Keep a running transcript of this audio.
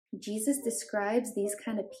Jesus describes these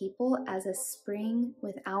kind of people as a spring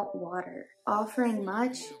without water, offering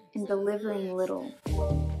much and delivering little.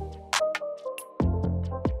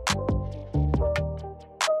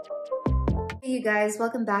 Hey you guys,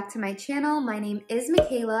 welcome back to my channel. My name is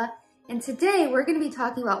Michaela, and today we're going to be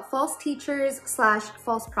talking about false teachers /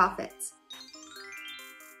 false prophets.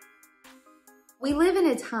 We live in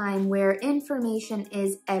a time where information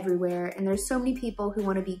is everywhere, and there's so many people who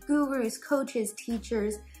want to be gurus, coaches,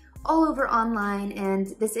 teachers, all over online,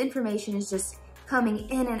 and this information is just coming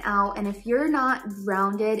in and out. And if you're not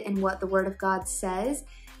grounded in what the Word of God says,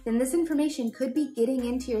 then this information could be getting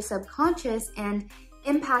into your subconscious and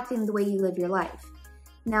impacting the way you live your life.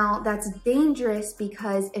 Now, that's dangerous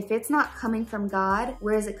because if it's not coming from God,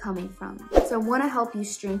 where is it coming from? So I want to help you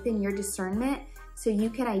strengthen your discernment so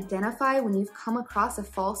you can identify when you've come across a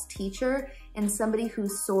false teacher and somebody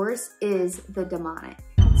whose source is the demonic.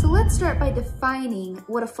 So let's start by defining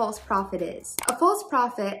what a false prophet is. A false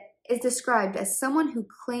prophet is described as someone who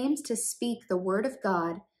claims to speak the word of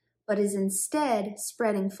God, but is instead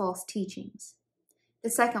spreading false teachings. The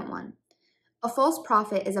second one, a false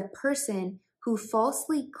prophet is a person who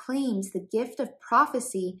falsely claims the gift of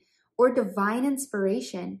prophecy or divine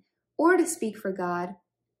inspiration, or to speak for God,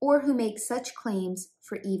 or who makes such claims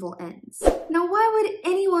for evil ends. Now, why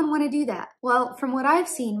would anyone want to do that? Well, from what I've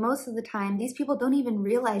seen, most of the time, these people don't even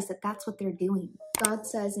realize that that's what they're doing. God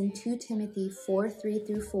says in 2 Timothy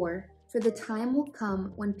 4:3-4, "For the time will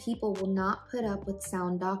come when people will not put up with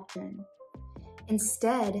sound doctrine.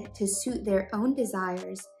 Instead, to suit their own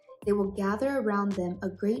desires, they will gather around them a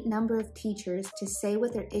great number of teachers to say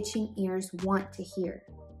what their itching ears want to hear.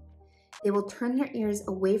 They will turn their ears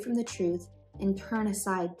away from the truth and turn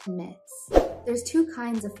aside to myths." There's two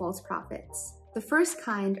kinds of false prophets. The first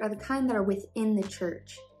kind are the kind that are within the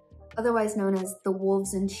church, otherwise known as the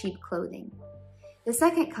wolves in sheep clothing. The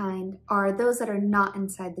second kind are those that are not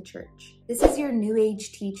inside the church. This is your new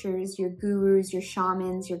age teachers, your gurus, your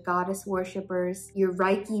shamans, your goddess worshippers, your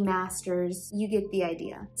Reiki masters. You get the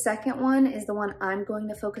idea. Second one is the one I'm going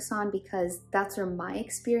to focus on because that's where my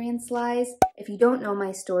experience lies. If you don't know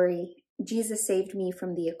my story, Jesus saved me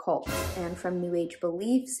from the occult and from new age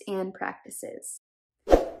beliefs and practices.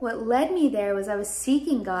 What led me there was I was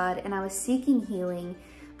seeking God and I was seeking healing,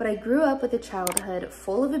 but I grew up with a childhood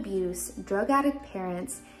full of abuse, drug addict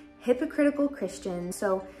parents, hypocritical Christians,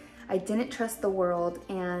 so I didn't trust the world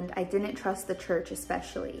and I didn't trust the church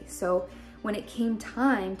especially. So when it came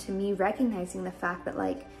time to me recognizing the fact that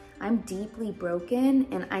I'm deeply broken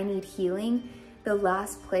and I need healing, the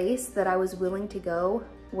last place that I was willing to go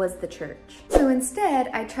was the church. So instead,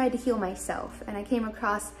 I tried to heal myself, and I came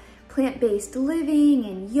across plant-based living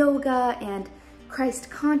and yoga and Christ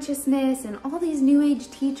consciousness and all these new age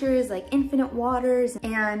teachers like Infinite Waters,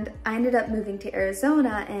 and I ended up moving to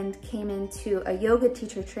Arizona and came into a yoga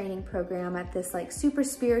teacher training program at this super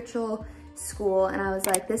spiritual school, and I was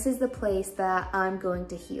like, this is the place that I'm going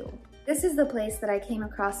to heal. This is the place that I came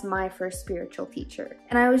across my first spiritual teacher,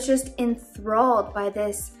 and I was just enthralled by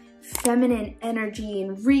this feminine energy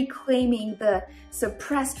and reclaiming the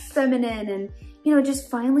suppressed feminine and,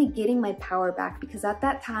 just finally getting my power back, because at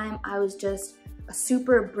that time I was just a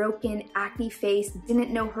super broken, acne-faced,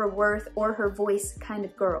 didn't know her worth or her voice kind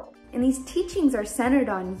of girl. And these teachings are centered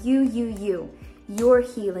on your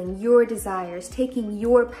healing, your desires, taking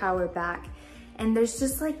your power back. And there's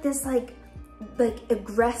just this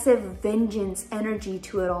aggressive vengeance energy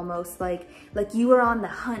to it almost, like you are on the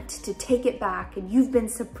hunt to take it back and you've been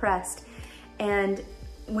suppressed. And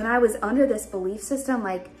when I was under this belief system,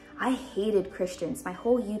 I hated Christians. My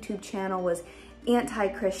whole YouTube channel was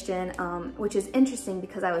anti-Christian, which is interesting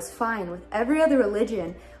because I was fine with every other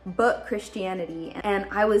religion but Christianity. And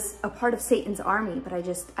I was a part of Satan's army, but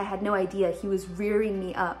I had no idea he was rearing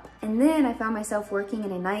me up. And then I found myself working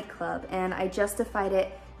in a nightclub and I justified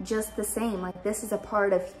it just the same. This is a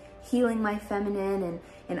part of healing my feminine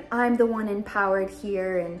and I'm the one empowered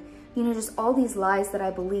here, and just all these lies that I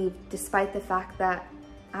believed, despite the fact that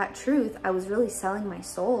at truth I was really selling my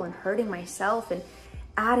soul and hurting myself and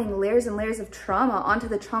adding layers and layers of trauma onto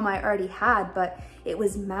the trauma I already had, but it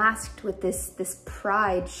was masked with this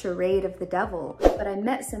pride charade of the devil. But I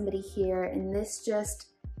met somebody here and this just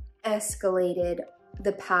escalated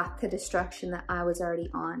the path to destruction that I was already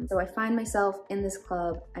on. So I find myself in this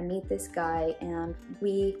club, I meet this guy, and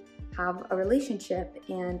we have a relationship,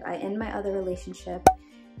 and I end my other relationship,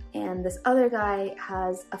 and this other guy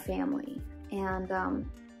has a family. And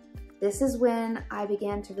this is when I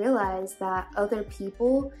began to realize that other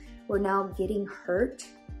people were now getting hurt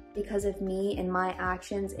because of me and my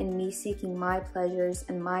actions and me seeking my pleasures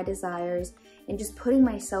and my desires and just putting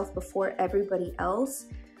myself before everybody else.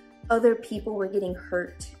 other people were getting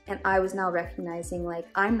hurt, and I was now recognizing, like,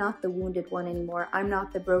 I'm not the wounded one anymore. I'm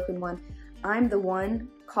not the broken one. I'm the one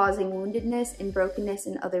causing woundedness and brokenness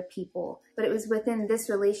in other people. But it was within this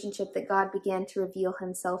relationship that God began to reveal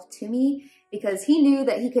himself to me, because he knew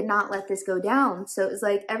that he could not let this go down. So it was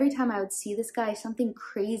like every time I would see this guy, something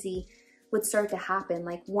crazy would start to happen.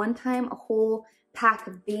 Like one time, a whole pack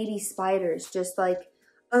of baby spiders just like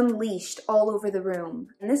unleashed all over the room.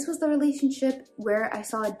 And this was the relationship where I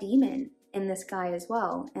saw a demon in this guy as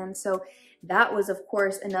well. And so that was, of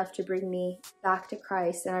course, enough to bring me back to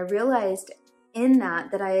Christ. And I realized in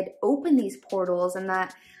that I had opened these portals and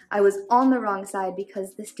that I was on the wrong side,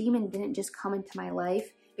 because this demon didn't just come into my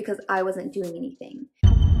life because I wasn't doing anything.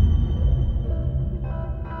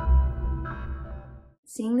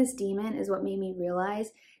 Seeing this demon is what made me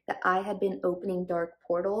realize that I had been opening dark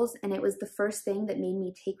portals, and it was the first thing that made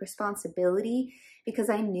me take responsibility, because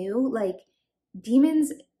I knew, like,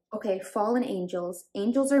 demons, okay, fallen angels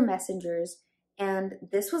are messengers, and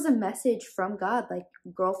this was a message from God, like,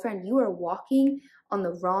 girlfriend, you are walking on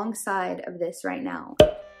the wrong side of this right now.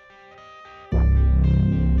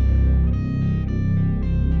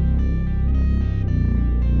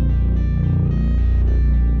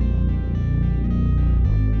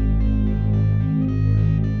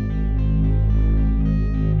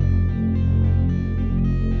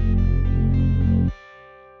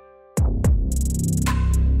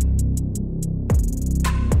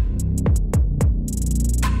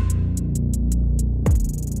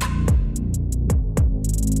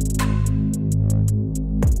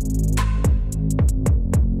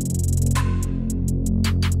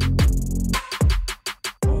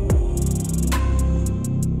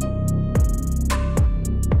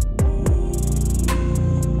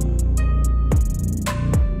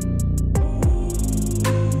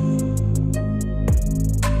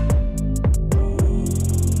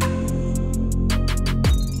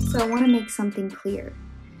 So I want to make something clear.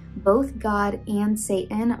 Both God and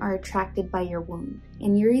Satan are attracted by your wound.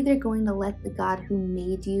 And you're either going to let the God who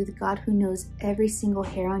made you, the God who knows every single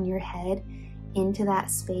hair on your head, into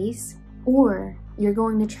that space, or you're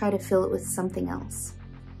going to try to fill it with something else.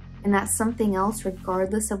 And that something else,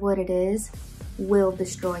 regardless of what it is, will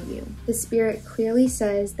destroy you. The Spirit clearly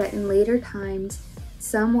says that in later times,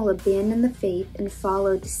 some will abandon the faith and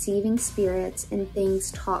follow deceiving spirits and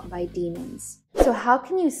things taught by demons. So how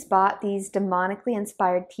can you spot these demonically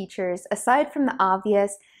inspired teachers, aside from the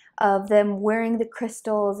obvious of them wearing the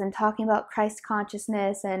crystals and talking about Christ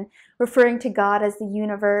consciousness and referring to God as the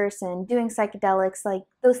universe and doing psychedelics, like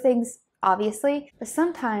those things, obviously. But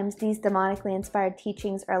sometimes these demonically inspired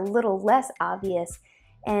teachings are a little less obvious,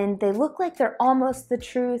 and they look like they're almost the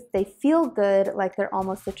truth. They feel good like they're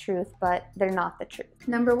almost the truth, but they're not the truth.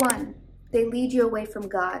 Number one, they lead you away from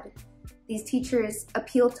God. These teachers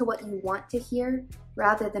appeal to what you want to hear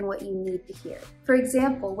rather than what you need to hear. For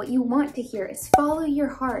example, what you want to hear is follow your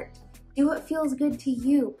heart, do what feels good to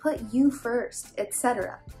you, put you first,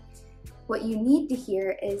 etc. What you need to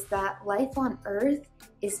hear is that life on earth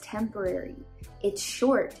is temporary, it's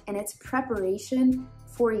short, and it's preparation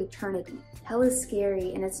for eternity. Hell is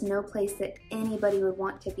scary, and it's no place that anybody would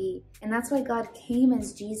want to be. And that's why God came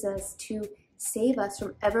as Jesus, to save us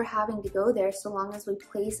from ever having to go there, so long as we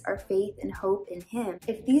place our faith and hope in Him.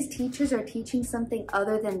 If these teachers are teaching something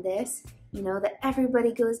other than this, you know, that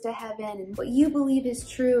everybody goes to heaven and what you believe is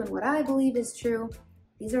true and what I believe is true,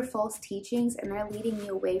 these are false teachings, and they're leading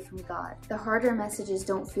you away from God. The harder messages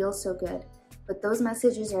don't feel so good, but those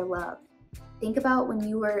messages are love. Think about when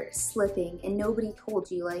you were slipping and nobody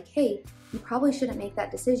told you, like, hey, you probably shouldn't make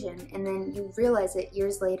that decision, and then you realize it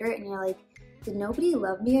years later and you're like, did nobody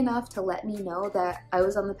love me enough to let me know that I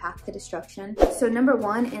was on the path to destruction? So number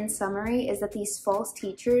one, in summary, is that these false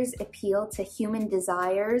teachers appeal to human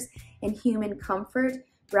desires and human comfort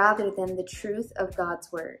rather than the truth of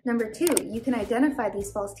God's word. Number two, you can identify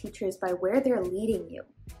these false teachers by where they're leading you,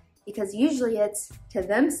 because usually it's to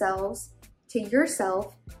themselves, to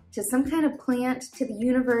yourself, to some kind of plant, to the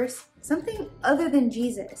universe, something other than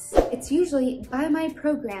Jesus. It's usually, buy my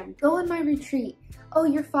program, go on my retreat. Oh,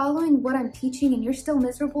 you're following what I'm teaching and you're still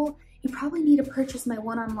miserable? You probably need to purchase my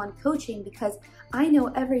one-on-one coaching because I know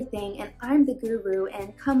everything and I'm the guru,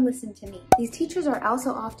 and come listen to me. These teachers are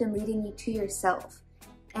also often leading you to yourself.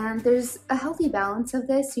 And there's a healthy balance of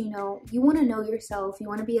this. You know, you want to know yourself, you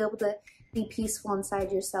want to be able to be peaceful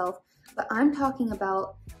inside yourself. But I'm talking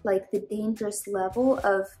about like the dangerous level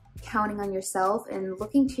of counting on yourself and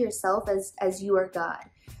looking to yourself as you are God.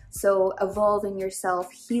 So evolving yourself,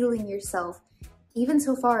 healing yourself, even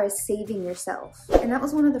so far as saving yourself. And that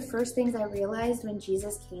was one of the first things I realized when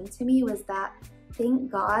Jesus came to me, was that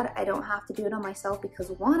thank God I don't have to do it on myself, because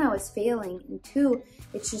one, I was failing, and two,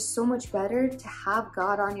 it's just so much better to have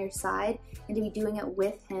God on your side and to be doing it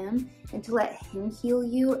with Him and to let Him heal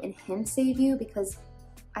you and Him save you, because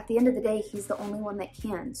at the end of the day, He's the only one that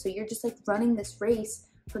can. So you're just like running this race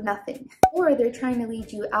for nothing. Or they're trying to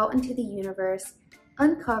lead you out into the universe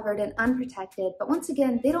uncovered and unprotected, but once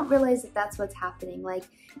again, they don't realize that that's what's happening. Like,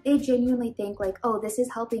 they genuinely think like, oh, this is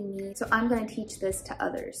helping me, so I'm going to teach this to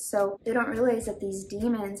others. So they don't realize that these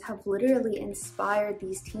demons have literally inspired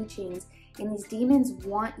these teachings, and these demons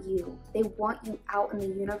want you. They want you out in the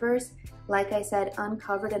universe, like I said,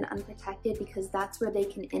 uncovered and unprotected, because that's where they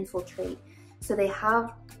can infiltrate. So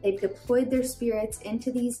they've deployed their spirits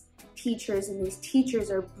into these teachers, and these teachers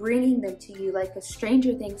are bringing them to you like a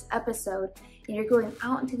Stranger Things episode, and you're going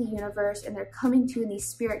out into the universe, and they're coming to you in these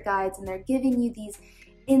spirit guides, and they're giving you these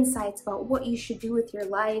insights about what you should do with your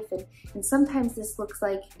life. And sometimes this looks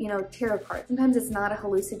like, you know, tarot cards. Sometimes it's not a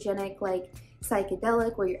hallucinogenic, like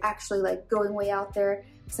psychedelic, where you're actually like going way out there.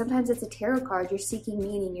 Sometimes it's a tarot card. You're seeking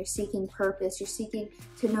meaning, you're seeking purpose, you're seeking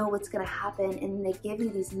to know what's going to happen, and they give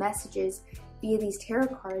you these messages via these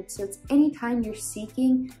tarot cards. So it's anytime you're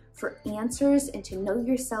seeking for answers and to know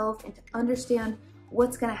yourself and to understand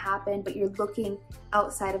what's going to happen, but you're looking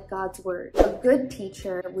outside of God's word. A good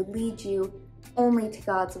teacher would lead you only to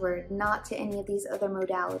God's word, not to any of these other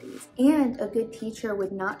modalities. And a good teacher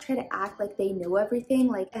would not try to act like they know everything.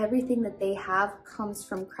 Like, everything that they have comes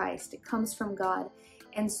from Christ. It comes from God.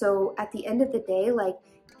 And so at the end of the day, like,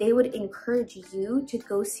 they would encourage you to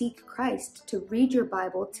go seek Christ, to read your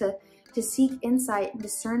Bible, to seek insight and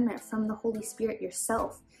discernment from the Holy Spirit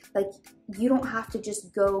yourself. Like, you don't have to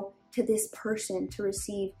just go to this person to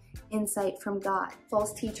receive insight from God.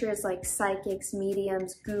 False teachers like psychics,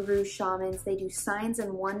 mediums, gurus, shamans, they do signs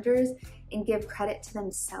and wonders and give credit to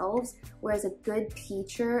themselves, whereas a good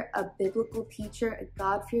teacher, a biblical teacher, a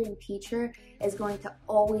God-fearing teacher is going to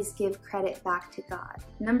always give credit back to God.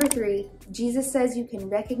 Number 3, Jesus says you can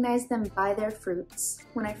recognize them by their fruits.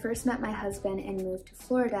 When I first met my husband and moved to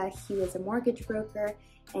Florida, he was a mortgage broker,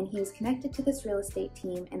 and he was connected to this real estate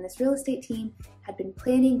team, and this real estate team had been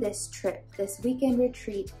planning this trip, this weekend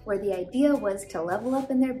retreat, where the idea was to level up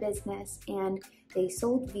in their business, and they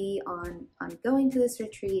sold V on going to this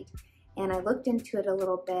retreat. And I looked into it a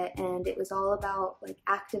little bit, and it was all about like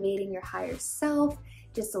activating your higher self,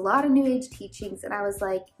 just a lot of new age teachings. And I was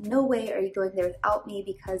like, no way are you going there without me,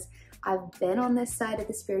 because I've been on this side of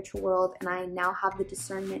the spiritual world, and I now have the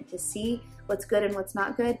discernment to see what's good and what's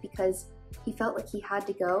not good, because he felt like he had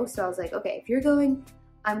to go. So I was like, okay, if you're going,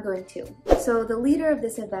 I'm going too. So the leader of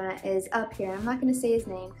this event is up here. I'm not going to say his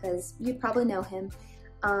name because you probably know him.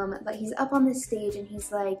 But he's up on this stage, and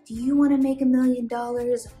he's like, do you want to make $1 million,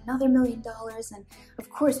 another $1 million? And of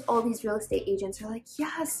course, all these real estate agents are like,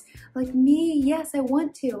 yes, like me, yes, I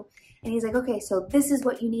want to. And he's like, okay, so this is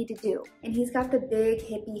what you need to do. And he's got the big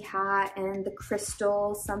hippie hat and the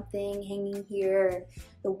crystal something hanging here, and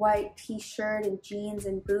the white t-shirt and jeans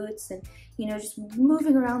and boots, and, you know, just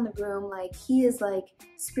moving around the room like he is like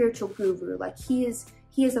spiritual guru, like he has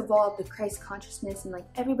evolved the Christ consciousness, and like,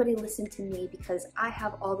 everybody listen to me because I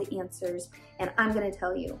have all the answers and I'm gonna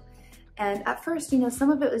tell you. And at first, you know, some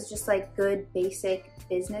of it was just like good basic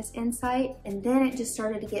business insight, and then it just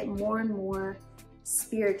started to get more and more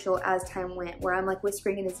spiritual as time went, where I'm like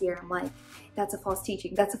whispering in his ear, I'm like, that's a false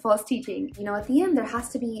teaching, that's a false teaching. You know, at the end there has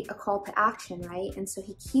to be a call to action, right? And so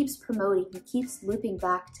he keeps promoting, he keeps looping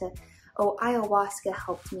back to, oh, ayahuasca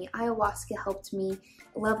helped me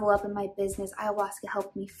level up in my business, ayahuasca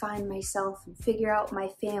helped me find myself and figure out my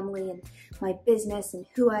family and my business and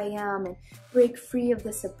who I am and break free of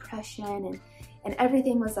the suppression, and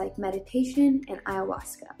everything was like meditation and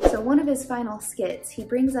ayahuasca. So one of his final skits, he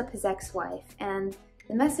brings up his ex-wife, and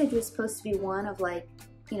the message was supposed to be one of like,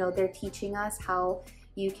 you know, they're teaching us how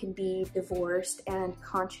you can be divorced and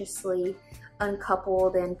consciously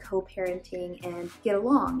uncoupled and co-parenting and get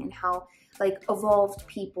along, and how like evolved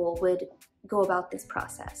people would go about this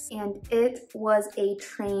process. And it was a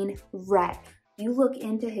train wreck. You look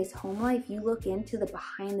into his home life, you look into the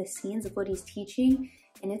behind the scenes of what he's teaching,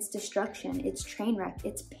 and it's destruction, it's train wreck,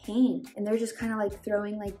 it's pain. And they're just kind of like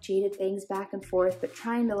throwing like jaded things back and forth, but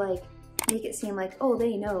trying to like make it seem like, oh,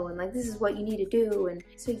 they know, and like, this is what you need to do. And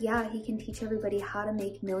so yeah, he can teach everybody how to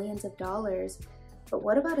make millions of dollars, but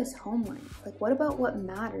what about his home life? Like, what about what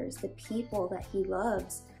matters? The people that he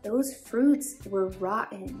loves? Those fruits were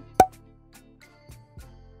rotten.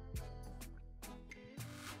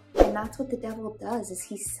 And that's what the devil does, is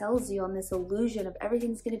he sells you on this illusion of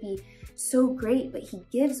everything's going to be so great, but he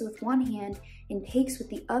gives with one hand and takes with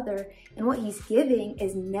the other. And what he's giving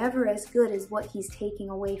is never as good as what he's taking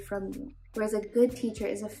away from you. Whereas a good teacher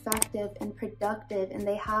is effective and productive, and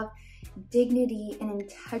they have dignity and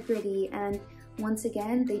integrity. And once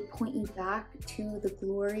again, they point you back to the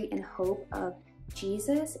glory and hope of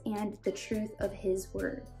Jesus and the truth of his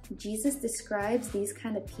word. Jesus describes these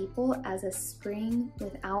kind of people as a spring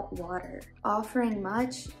without water, offering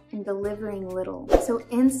much and delivering little. So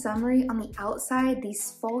in summary, on the outside,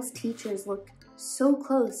 these false teachers look so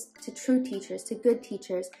close to true teachers, to good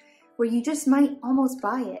teachers, where you just might almost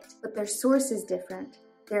buy it, but their source is different,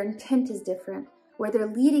 their intent is different, where they're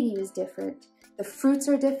leading you is different, the fruits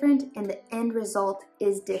are different, and the end result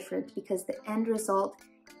is different, because the end result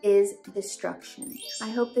is destruction. I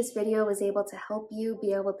hope this video was able to help you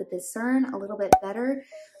be able to discern a little bit better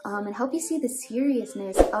and help you see the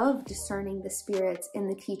seriousness of discerning the spirits in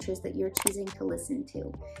the teachers that you're choosing to listen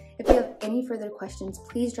to. If you have any further questions,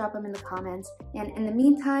 please drop them in the comments. And in the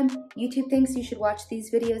meantime, YouTube thinks you should watch these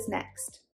videos next.